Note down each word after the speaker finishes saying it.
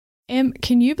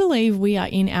Can you believe we are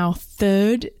in our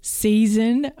 3rd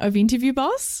season of Interview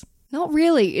Boss? Not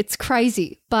really. It's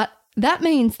crazy. But that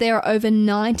means there are over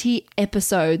 90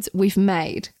 episodes we've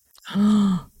made.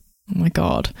 Oh my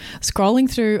God. Scrolling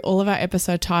through all of our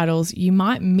episode titles, you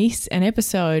might miss an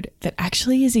episode that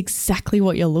actually is exactly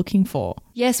what you're looking for.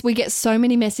 Yes, we get so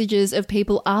many messages of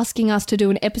people asking us to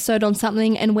do an episode on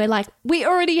something and we're like, we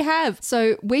already have.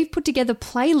 So we've put together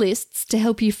playlists to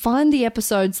help you find the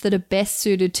episodes that are best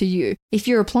suited to you. If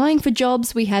you're applying for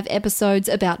jobs, we have episodes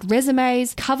about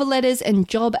resumes, cover letters and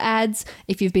job ads.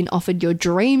 If you've been offered your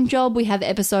dream job, we have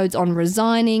episodes on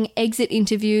resigning, exit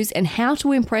interviews and how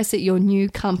to impress at your new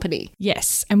company.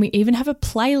 Yes, and we even have a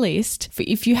playlist for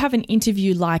if you have an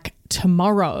interview like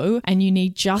tomorrow and you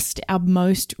need just our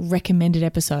most recommended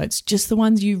episodes, just the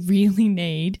ones you really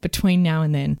need between now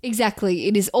and then. Exactly.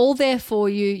 It is all there for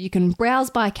you. You can browse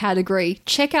by category.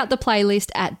 Check out the playlist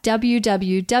at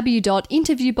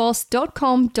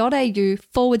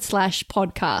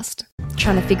www.interviewboss.com.au/podcast.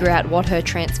 Trying to figure out what her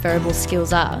transferable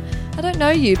skills are. I don't know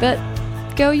you, but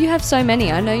girl, you have so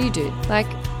many. I know you do. Like,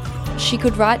 she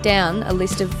could write down a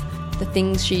list of the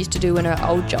things she used to do in her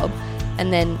old job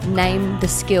and then name the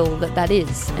skill that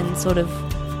is and sort of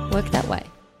work that way.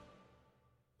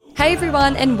 Hey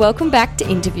everyone, and welcome back to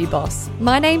Interview Boss.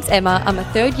 My name's Emma. I'm a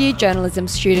 3rd year journalism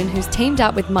student who's teamed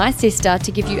up with my sister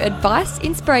to give you advice,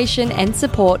 inspiration and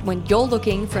support when you're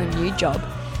looking for a new job.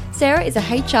 Sarah is a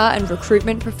HR and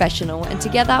recruitment professional, and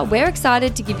together we're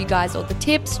excited to give you guys all the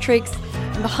tips, tricks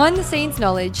and behind the scenes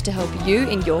knowledge to help you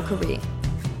in your career.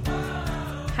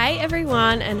 Hey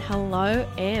everyone, and hello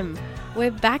Em.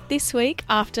 We're back this week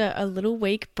after a little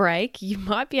week break. You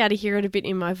might be able to hear it a bit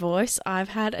in my voice. I've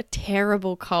had a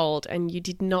terrible cold and you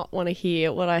did not want to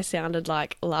hear what I sounded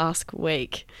like last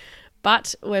week.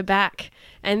 But we're back.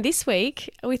 And this week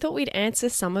we thought we'd answer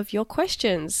some of your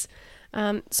questions.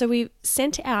 So we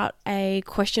sent out a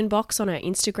question box on our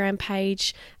Instagram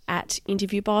page at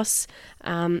Interview Boss.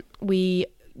 We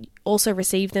also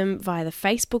receive them via the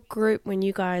Facebook group when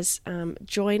you guys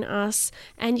join us,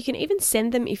 and you can even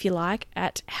send them if you like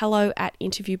at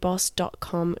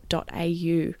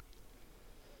hello@interviewboss.com.au.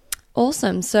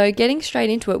 Awesome. So getting straight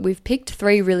into it, we've picked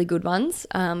 3 really good ones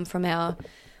from our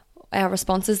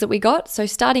responses that we got. So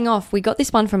starting off, we got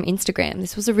this one from Instagram.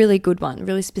 This was a really good one,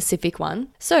 really specific one.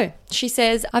 So she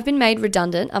says, I've been made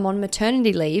redundant. I'm on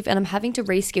maternity leave and I'm having to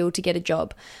reskill to get a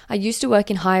job. I used to work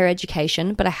in higher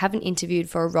education, but I haven't interviewed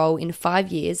for a role in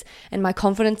 5 years and my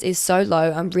confidence is so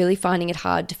low, I'm really finding it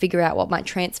hard to figure out what my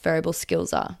transferable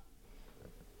skills are.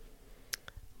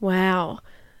 Wow.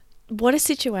 What a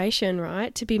situation,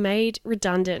 right? To be made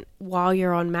redundant while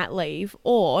you're on mat leave,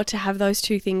 or to have those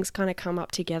two things kind of come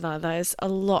up together. There's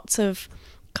lots of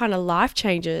kind of life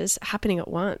changes happening at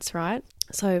once, right?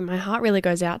 So my heart really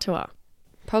goes out to her.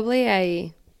 Probably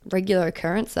a regular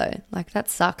occurrence though. Like that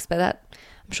sucks, but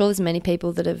I'm sure there's many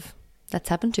people that's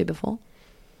happened to before.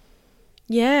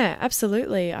 Yeah,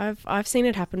 absolutely. I've seen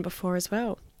it happen before as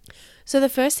well. So the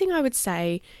first thing I would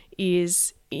say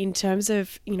is, in terms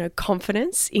of,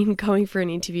 confidence in going for an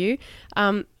interview,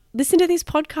 listen to this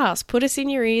podcast, put us in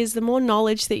your ears. The more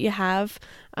knowledge that you have,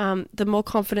 the more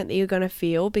confident that you're going to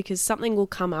feel, because something will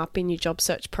come up in your job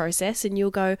search process and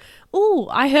you'll go, oh,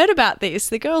 I heard about this.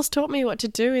 The girls taught me what to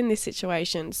do in this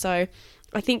situation. So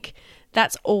I think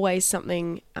that's always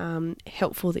something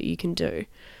helpful that you can do.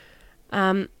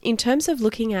 In terms of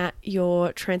looking at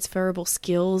your transferable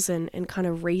skills and kind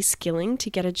of reskilling to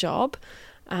get a job,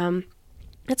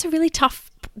 that's a really tough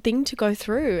thing to go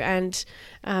through. And,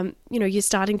 you're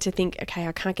starting to think, okay,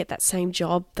 I can't get that same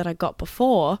job that I got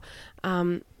before.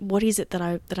 What is it that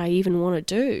I even want to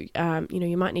do?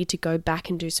 You might need to go back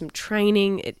and do some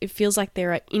training. It feels like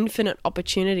there are infinite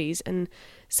opportunities, and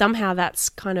somehow that's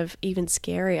kind of even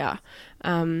scarier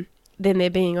than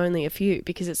there being only a few,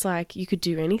 because it's like you could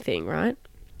do anything, right?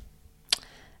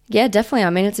 Yeah, definitely. I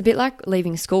mean, it's a bit like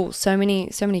leaving school. So many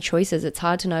choices. It's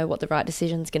hard to know what the right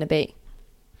decision is going to be.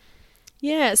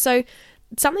 Yeah, so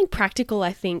something practical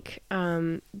I think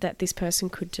that this person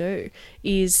could do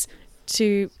is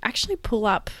to actually pull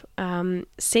up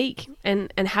Seek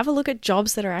and have a look at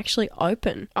jobs that are actually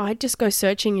open. I'd just go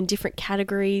searching in different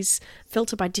categories,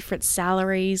 filter by different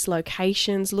salaries,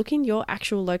 locations, look in your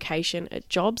actual location at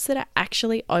jobs that are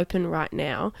actually open right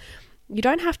now. You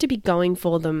don't have to be going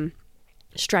for them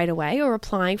straight away or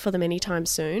applying for them anytime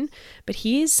soon, but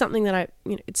here's something that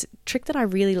it's a trick that I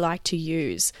really like to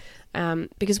use.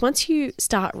 Because once you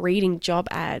start reading job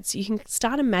ads, you can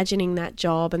start imagining that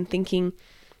job and thinking,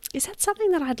 is that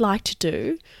something that I'd like to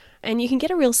do? And you can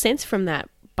get a real sense from that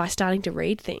by starting to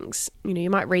read things. You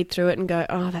might read through it and go,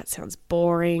 oh, that sounds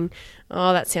boring.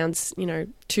 Oh, that sounds,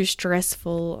 too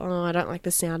stressful. Oh, I don't like the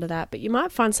sound of that. But you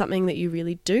might find something that you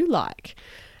really do like.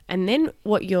 And then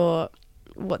what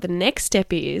the next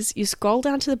step is, you scroll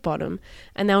down to the bottom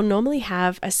and they'll normally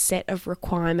have a set of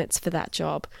requirements for that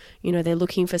job. They're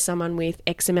looking for someone with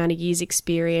X amount of years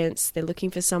experience. They're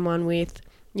looking for someone with,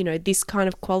 this kind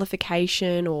of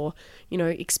qualification or,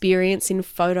 experience in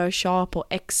Photoshop or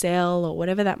Excel or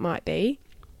whatever that might be.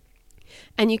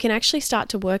 And you can actually start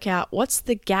to work out what's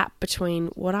the gap between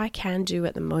what I can do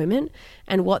at the moment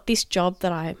and what this job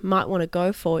that I might want to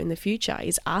go for in the future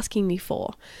is asking me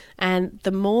for. And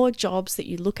the more jobs that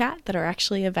you look at that are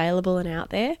actually available and out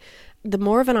there, the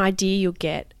more of an idea you'll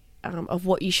get of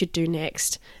what you should do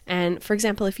next. And for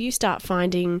example, if you start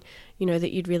finding,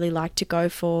 that you'd really like to go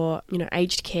for,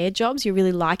 aged care jobs, you're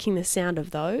really liking the sound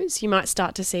of those, you might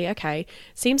start to see, okay,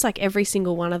 seems like every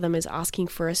single one of them is asking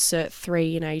for a Cert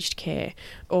 3 in aged care.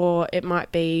 Or it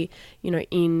might be,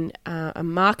 in a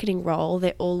marketing role,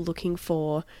 they're all looking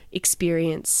for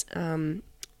experience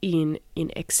in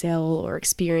Excel or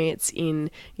experience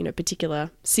in particular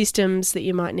systems that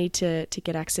you might need to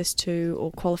get access to,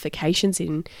 or qualifications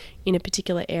in a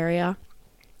particular area.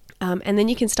 And then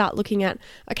you can start looking at,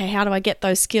 okay, how do I get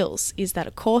those skills? Is that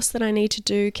a course that I need to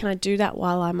do? Can I do that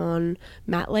while I'm on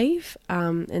mat leave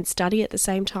and study at the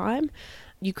same time?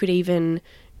 You could even,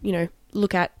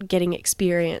 look at getting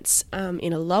experience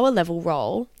in a lower level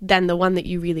role than the one that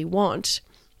you really want,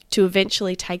 to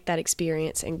eventually take that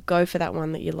experience and go for that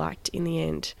one that you liked in the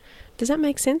end. Does that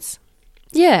make sense?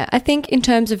 Yeah, I think in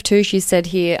terms of too, she said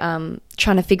here,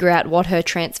 trying to figure out what her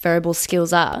transferable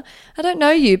skills are. I don't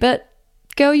know you, but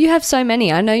girl, you have so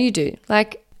many. I know you do.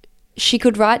 Like, she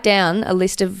could write down a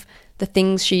list of the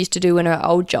things she used to do in her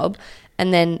old job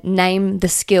and then name the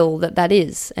skill that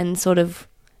is and sort of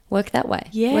work that way.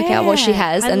 Yeah, work out what she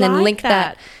has and then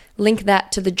like link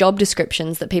that to the job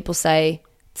descriptions that people say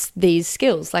these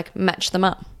skills, like match them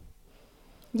up.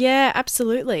 Yeah,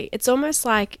 absolutely. It's almost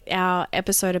like our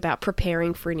episode about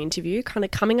preparing for an interview, kind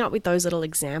of coming up with those little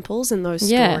examples and those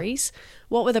stories.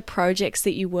 What were the projects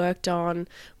that you worked on?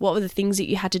 What were the things that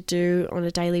you had to do on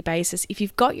a daily basis? If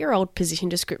you've got your old position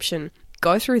description,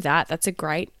 go through that. That's a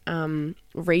great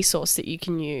resource that you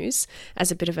can use as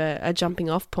a bit of a jumping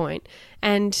off point.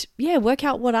 And yeah, work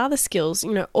out what are the skills,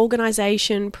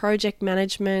 organization, project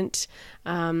management,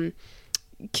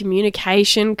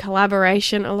 communication,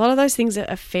 collaboration. A lot of those things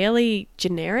are fairly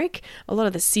generic. A lot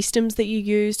of the systems that you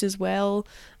used as well,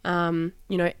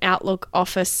 Outlook,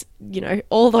 Office,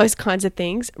 all those kinds of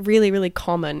things, really, really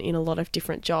common in a lot of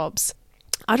different jobs.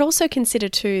 I'd also consider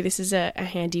too, this is a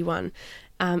handy one,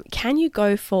 can you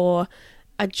go for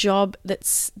a job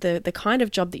that's the kind of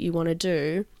job that you want to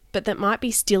do, but that might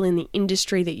be still in the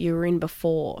industry that you were in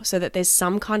before, so that there's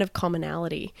some kind of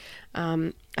commonality.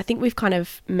 I think we've kind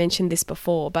of mentioned this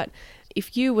before, but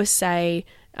if you were, say,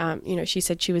 she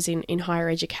said she was in higher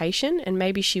education and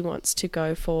maybe she wants to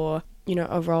go for,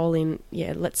 a role in,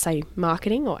 let's say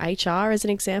marketing or HR as an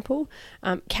example,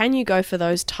 can you go for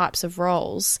those types of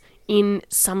roles in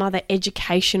some other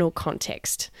educational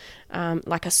context,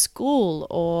 like a school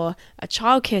or a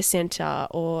childcare centre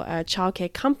or a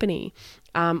childcare company,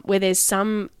 where there's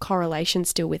some correlation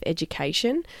still with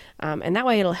education, and that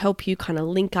way it'll help you kind of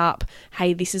link up,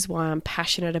 hey, this is why I'm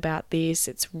passionate about this,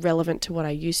 it's relevant to what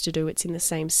I used to do, it's in the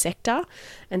same sector.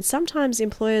 And sometimes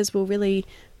employers will really,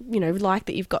 like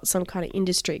that you've got some kind of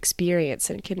industry experience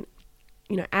and can,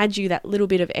 add you that little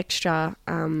bit of extra,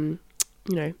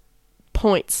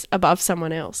 points above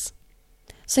someone else.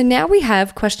 So now we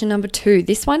have question number 2.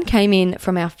 This one came in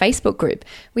from our Facebook group.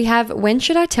 We have, when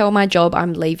should I tell my job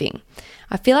I'm leaving?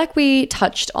 I feel like we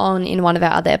touched on in one of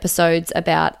our other episodes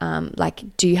about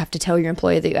do you have to tell your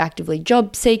employer that you're actively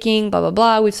job seeking, blah, blah,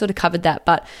 blah. We've sort of covered that,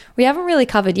 but we haven't really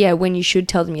covered, when you should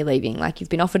tell them you're leaving. Like, you've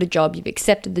been offered a job, you've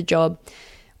accepted the job,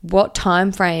 what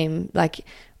time frame, like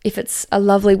if it's a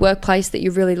lovely workplace that you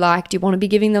really like, do you want to be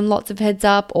giving them lots of heads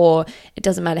up, or it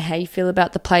doesn't matter how you feel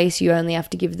about the place, you only have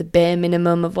to give the bare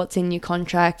minimum of what's in your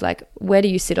contract? Like, where do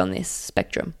you sit on this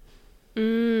spectrum?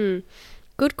 Good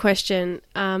question.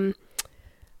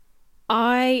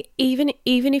 Even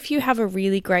if you have a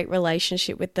really great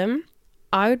relationship with them,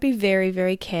 I would be very,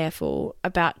 very careful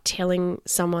about telling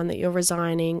someone that you're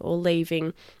resigning or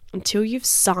leaving until you've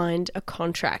signed a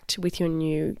contract with your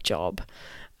new job.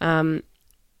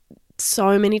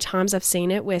 So many times I've seen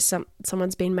it where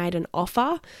someone's been made an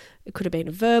offer. It could have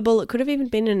been verbal, it could have even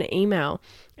been an email,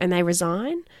 and they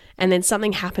resign, and then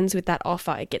something happens with that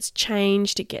offer. It gets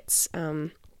changed, it gets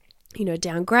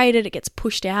downgraded, it gets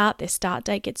pushed out, their start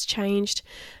date gets changed.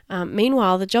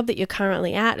 Meanwhile, the job that you're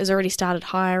currently at has already started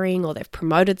hiring, or they've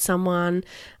promoted someone,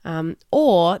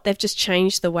 or they've just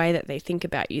changed the way that they think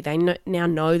about you. They now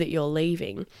know that you're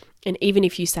leaving. And even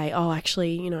if you say, oh,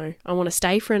 actually, I want to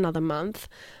stay for another month,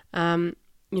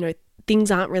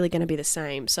 things aren't really going to be the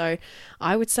same. So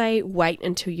I would say wait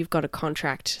until you've got a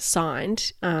contract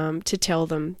signed to tell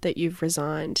them that you've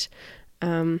resigned.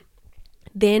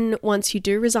 Then once you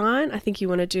do resign, I think you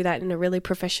want to do that in a really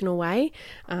professional way.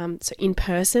 So in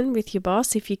person with your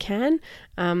boss if you can.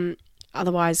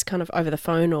 Otherwise kind of over the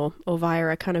phone or via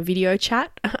a kind of video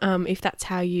chat if that's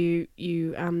how you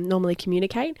normally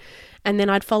communicate. And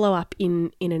then I'd follow up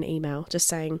in an email just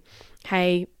saying,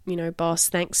 hey, boss,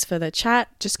 thanks for the chat.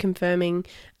 Just confirming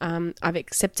I've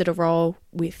accepted a role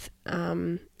with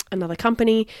another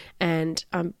company and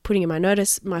I'm putting in my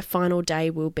notice. My final day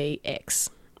will be X.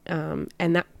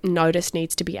 And that notice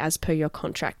needs to be as per your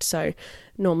contract. So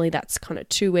normally that's kind of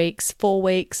 2 weeks, 4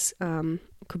 weeks. It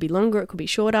could be longer, it could be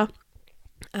shorter.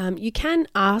 You can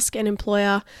ask an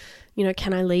employer,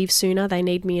 can I leave sooner? They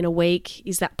need me in a week.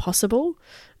 Is that possible?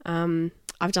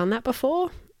 I've done that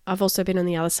before. I've also been on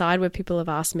the other side where people have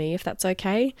asked me if that's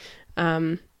okay.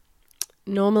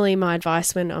 Normally my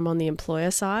advice when I'm on the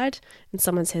employer side and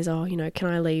someone says, oh, can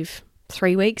I leave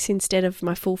 3 weeks instead of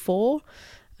my full 4?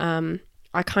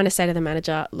 I kind of say to the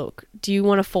manager, look, do you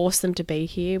want to force them to be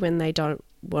here when they don't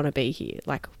want to be here?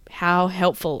 Like, how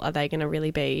helpful are they going to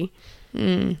really be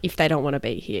if they don't want to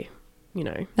be here?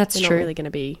 That's they're true. Not really going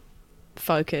to be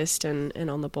focused and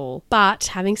on the ball. But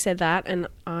having said that, and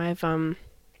I've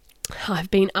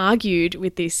been argued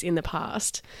with this in the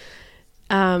past,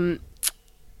 an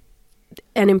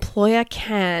employer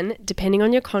can, depending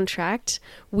on your contract,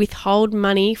 withhold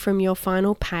money from your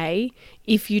final pay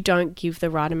if you don't give the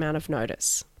right amount of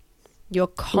notice. Your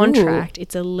contract,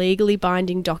 it's a legally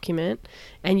binding document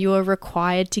and you are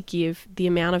required to give the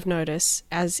amount of notice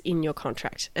as in your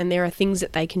contract. And there are things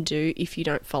that they can do if you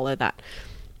don't follow that.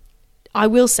 I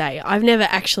will say, I've never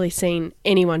actually seen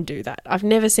anyone do that. I've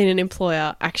never seen an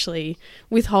employer actually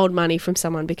withhold money from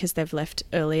someone because they've left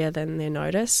earlier than their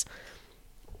notice.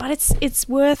 But it's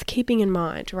worth keeping in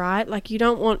mind, right? Like, you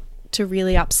don't want to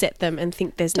really upset them and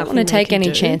think there's nothing they can do. Don't want to take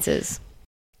any chances.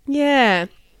 Yeah.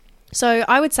 So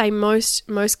I would say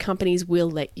most companies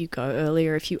will let you go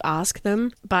earlier if you ask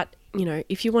them. But,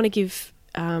 if you want to give,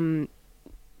 more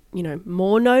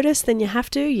notice than you have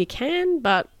to, you can.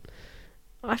 But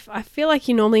I feel like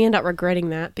you normally end up regretting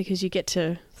that because you get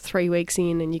to 3 weeks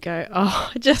in and you go,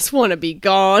 oh, I just want to be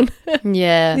gone.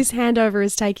 Yeah. This handover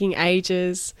is taking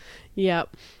ages.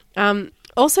 Yep.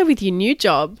 Also with your new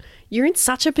job, you're in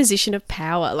such a position of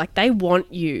power. Like, they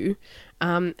want you.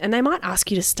 And they might ask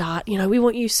you to start, we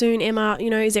want you soon, Emma.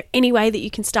 Is there any way that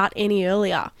you can start any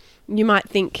earlier? You might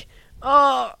think,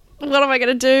 oh, what am I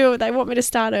going to do? They want me to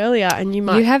start earlier. And you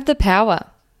have the power.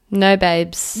 No,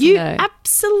 babes. You no.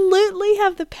 absolutely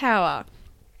have the power.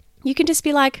 You can just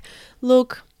be like,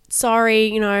 look,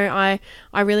 sorry, I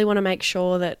really want to make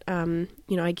sure that, I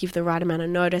give the right amount of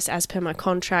notice as per my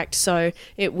contract. So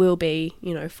it will be,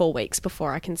 4 weeks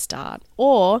before I can start.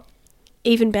 Or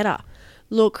even better,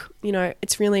 look,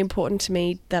 it's really important to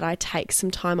me that I take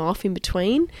some time off in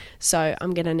between. So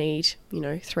I'm going to need,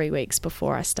 3 weeks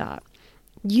before I start.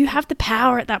 You have the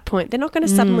power at that point. They're not going to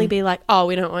suddenly be like, oh,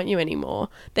 we don't want you anymore.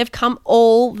 They've come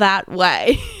all that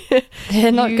way.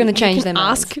 They're not going to change their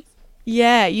minds.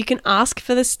 Yeah, you can ask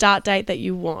for the start date that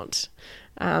you want.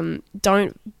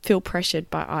 Don't feel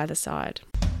pressured by either side.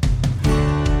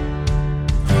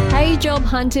 Hey job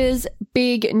hunters,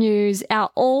 big news. Our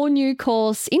all new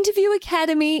course, Interview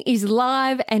Academy, is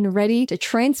live and ready to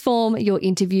transform your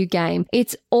interview game.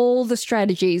 It's all the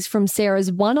strategies from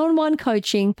Sarah's one-on-one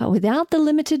coaching, but without the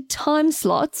limited time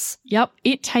slots. Yep,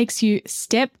 it takes you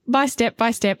step by step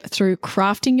through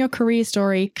crafting your career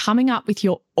story, coming up with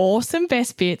your awesome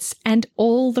best bits, and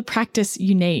all the practice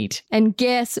you need. And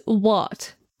guess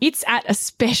what? It's at a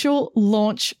special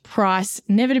launch price,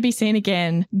 never to be seen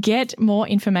again. Get more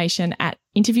information at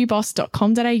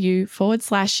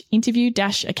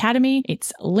interviewboss.com.au/interview-academy.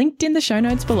 It's linked in the show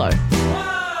notes below.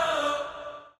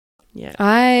 Yeah.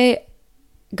 I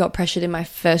got pressured in my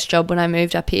first job when I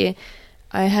moved up here.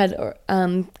 I had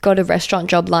got a restaurant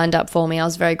job lined up for me. I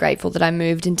was very grateful that I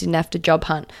moved and didn't have to job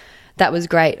hunt. That was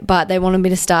great. But they wanted me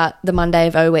to start the Monday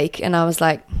of O Week, and I was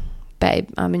like, babe,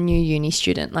 I'm a new uni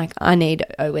student. Like, I need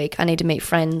O Week. I need to meet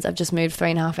friends. I've just moved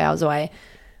 3.5 hours away.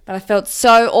 But I felt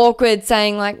so awkward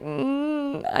saying like,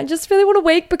 I just really want a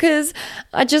week because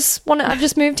I've just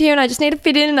moved here and I just need to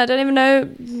fit in and I don't even know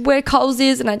where Coles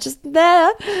is and I just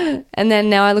there. And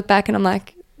then now I look back and I'm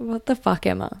like, what the fuck,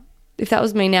 Emma? If that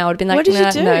was me now, I'd been like, What did you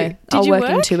nah, do? no, Did I'll you work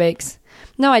in work? 2 weeks.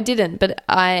 No, I didn't, but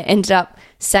I ended up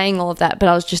saying all of that, but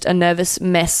I was just a nervous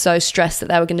mess, so stressed that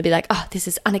they were going to be like, oh, this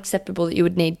is unacceptable that you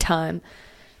would need time.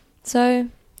 So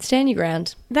stand your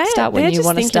ground. Start when you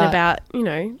want to start.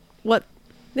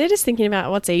 They're just thinking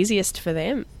about what's easiest for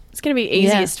them. It's going to be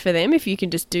easiest for them if you can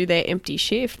just do their empty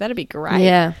shift. That'd be great.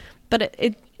 Yeah. But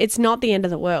it's not the end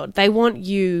of the world. They want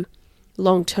you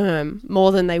long term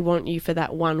more than they want you for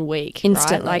that 1 week.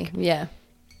 Instantly. Right? Like, yeah.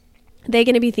 they're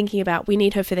going to be thinking about, we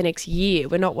need her for the next year.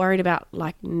 We're not worried about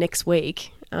like next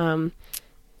week.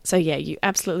 So yeah, you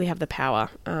absolutely have the power.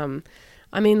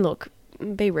 I mean, look,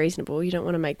 be reasonable. You don't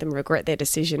want to make them regret their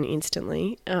decision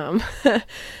instantly.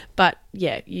 But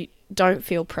yeah, you don't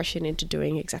feel pressured into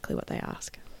doing exactly what they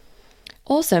ask.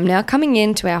 Awesome. Now, coming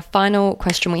into our final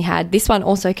question we had, this one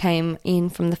also came in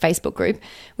from the Facebook group.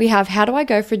 We have, how do I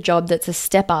go for a job that's a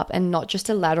step up and not just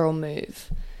a lateral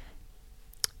move?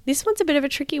 This one's a bit of a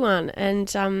tricky one,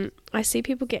 and I see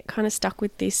people get kind of stuck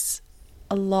with this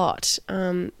a lot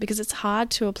because it's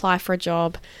hard to apply for a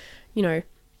job,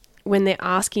 when they're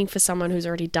asking for someone who's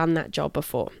already done that job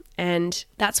before. And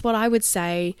that's what I would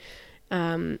say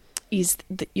is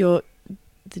that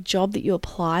the job that you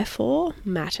apply for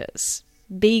matters.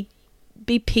 Be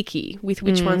picky with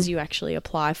which ones you actually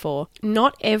apply for.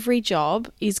 Not every job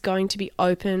is going to be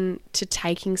open to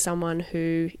taking someone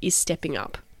who is stepping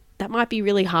up. That might be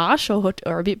really harsh or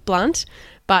a bit blunt,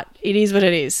 but it is what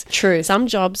it is. True. Some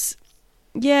jobs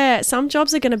are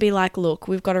going to be like, look,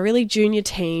 we've got a really junior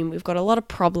team. We've got a lot of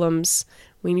problems.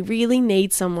 We really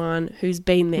need someone who's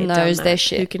been there, knows done their that,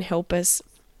 shit. who can help us.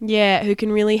 Yeah, who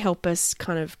can really help us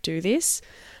kind of do this.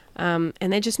 And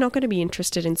they're just not going to be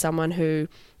interested in someone who,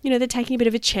 they're taking a bit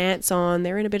of a chance on.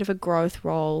 They're in a bit of a growth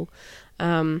role.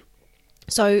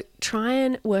 So try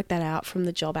and work that out from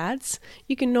the job ads.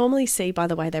 You can normally see by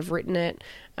the way they've written it.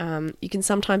 You can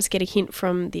sometimes get a hint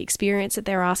from the experience that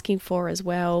they're asking for as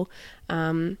well.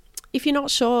 If you're not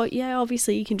sure,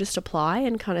 obviously you can just apply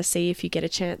and kind of see if you get a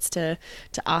chance to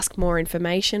ask more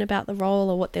information about the role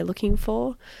or what they're looking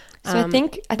for. So I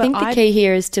think the key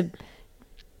here is to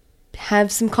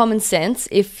have some common sense.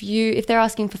 If they're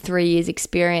asking for 3 years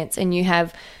experience and you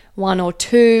have 1 or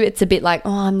 2, it's a bit like,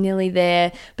 oh, I'm nearly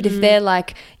there. But if they're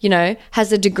like,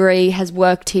 has a degree, has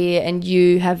worked here, and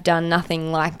you have done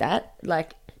nothing like that,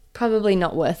 like probably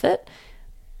not worth it.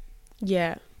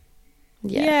 Yeah,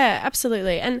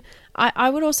 absolutely. And I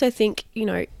would also think,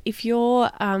 if you're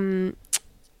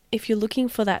looking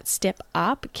for that step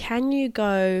up, can you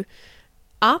go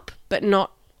up but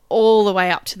not all the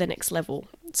way up to the next level?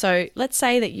 So let's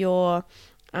say that you're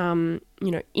in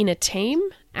a team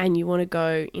and you want to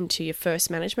go into your first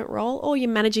management role, or you're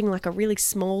managing like a really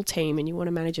small team and you want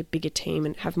to manage a bigger team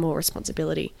and have more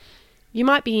responsibility. You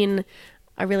might be in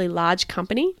a really large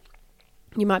company.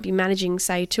 You might be managing,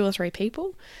 say, 2 or 3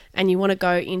 people, and you want to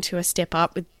go into a step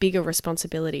up with bigger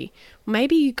responsibility.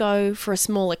 Maybe you go for a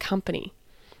smaller company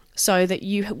so that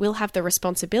you will have the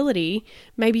responsibility.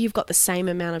 Maybe you've got the same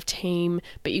amount of team,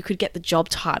 but you could get the job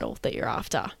title that you're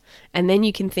after. And then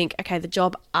you can think, okay, the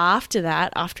job after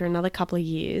that, after another couple of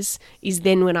years, is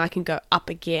then when I can go up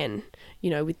again,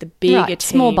 with the bigger team.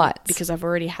 Small bites. Because I've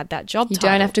already had that job title. You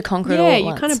don't have to conquer it all at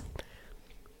once.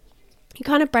 You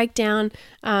kind of break down,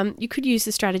 you could use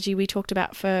the strategy we talked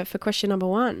about for question number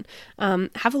 1.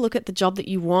 Have a look at the job that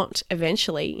you want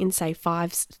eventually in, say,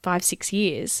 5-6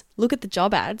 years. Look at the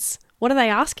job ads. What are they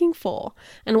asking for?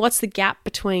 And what's the gap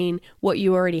between what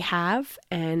you already have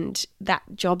and that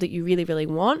job that you really, really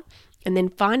want? And then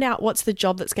find out what's the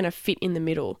job that's going to fit in the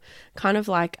middle. Kind of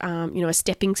like, a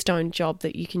stepping stone job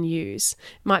that you can use.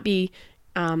 It might be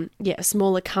a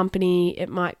smaller company. It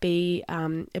might be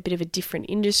a bit of a different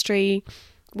industry.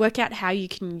 Work out how you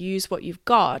can use what you've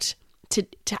got to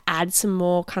add some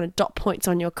more kind of dot points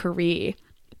on your career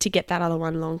to get that other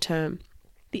one long term.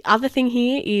 The other thing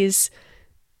here is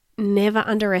never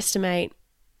underestimate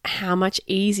how much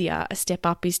easier a step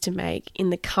up is to make in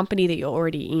the company that you're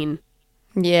already in.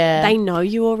 Yeah. They know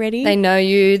you already. They know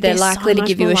you. They're likely so to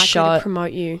give you a shot. To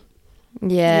promote you.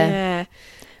 Yeah.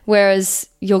 Whereas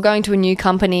you're going to a new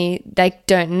company, they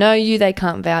don't know you, they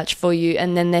can't vouch for you,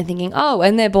 and then they're thinking, oh,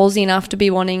 and they're ballsy enough to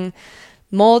be wanting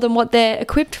more than what they're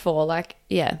equipped for. Like,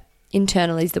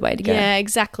 internally is the way to go. Yeah,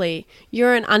 exactly.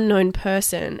 You're an unknown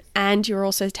person and you're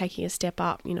also taking a step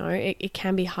up, it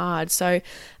can be hard. So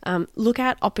look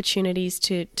at opportunities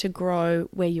to grow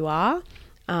where you are.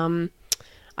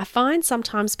 I find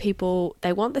sometimes people,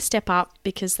 they want the step up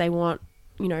because they want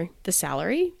the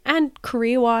salary, and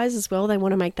career-wise as well, they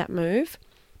want to make that move.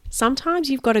 Sometimes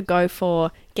you've got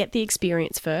to get the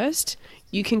experience first.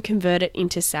 You can convert it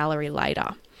into salary later.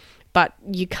 but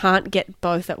you can't get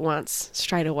both at once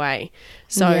straight away.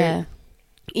 So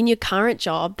in your current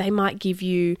job, they might give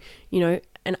you,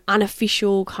 an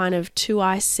unofficial kind of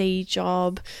 2IC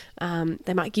job.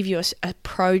 They might give you a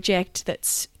project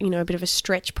that's, a bit of a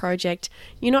stretch project.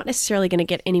 You're not necessarily going to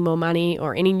get any more money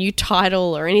or any new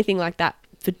title or anything like that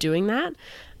for doing that.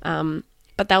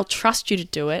 But they'll trust you to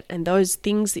do it, and those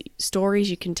stories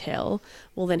you can tell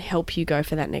will then help you go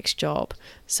for that next job.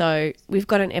 So we've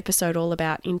got an episode all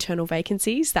about internal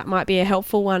vacancies. That might be a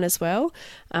helpful one as well.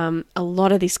 A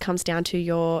lot of this comes down to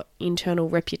your internal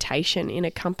reputation in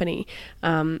a company,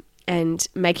 and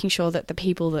making sure that the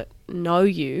people that know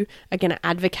you are going to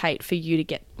advocate for you to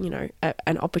get,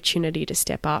 an opportunity to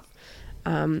step up.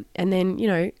 And then,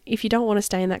 if you don't want to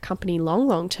stay in that company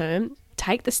long term,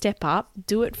 take the step up,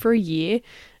 do it for a year,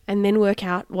 and then work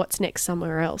out what's next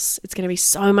somewhere else. It's going to be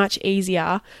so much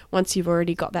easier once you've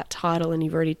already got that title and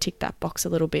you've already ticked that box a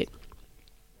little bit.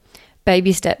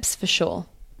 Baby steps for sure.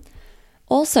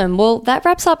 Awesome. Well, that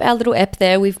wraps up our little ep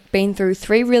there. We've been through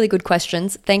 3 really good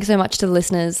questions. Thanks so much to the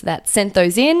listeners that sent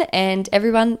those in. And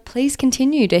everyone, please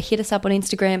continue to hit us up on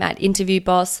Instagram at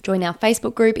InterviewBoss, join our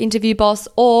Facebook group, Interview Boss,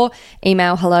 or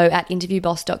email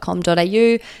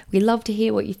hello@interviewboss.com.au. We love to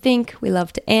hear what you think. We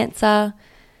love to answer.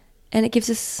 And it gives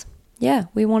us,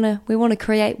 we want to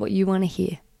create what you want to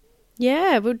hear.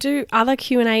 Yeah, we'll do other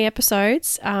Q&A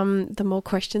episodes, the more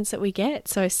questions that we get.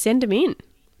 So send them in.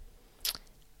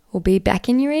 We'll be back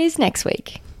in your ears next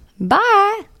week.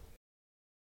 Bye.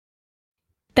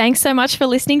 Thanks so much for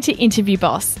listening to Interview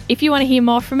Boss. If you want to hear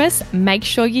more from us, make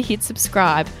sure you hit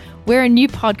subscribe. We're a new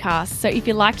podcast, so if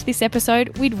you liked this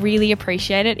episode, we'd really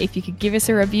appreciate it if you could give us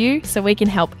a review so we can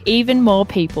help even more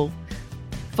people.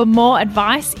 For more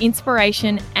advice,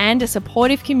 inspiration, and a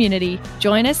supportive community,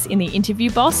 join us in the Interview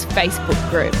Boss Facebook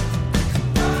group.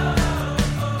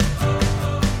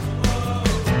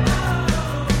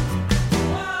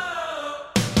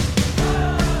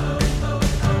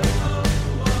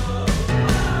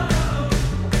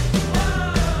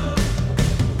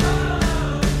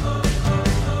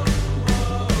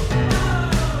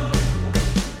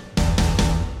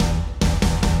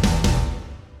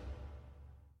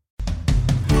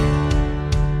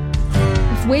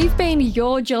 We've been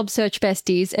your job search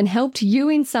besties and helped you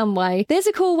in some way. There's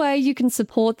a cool way you can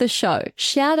support the show.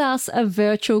 Shout us a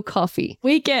virtual coffee.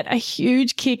 We get a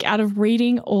huge kick out of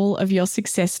reading all of your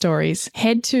success stories.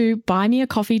 Head to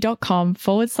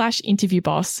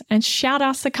buymeacoffee.com/interviewboss and shout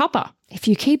us a cuppa. If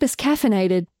you keep us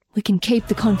caffeinated, we can keep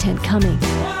the content coming.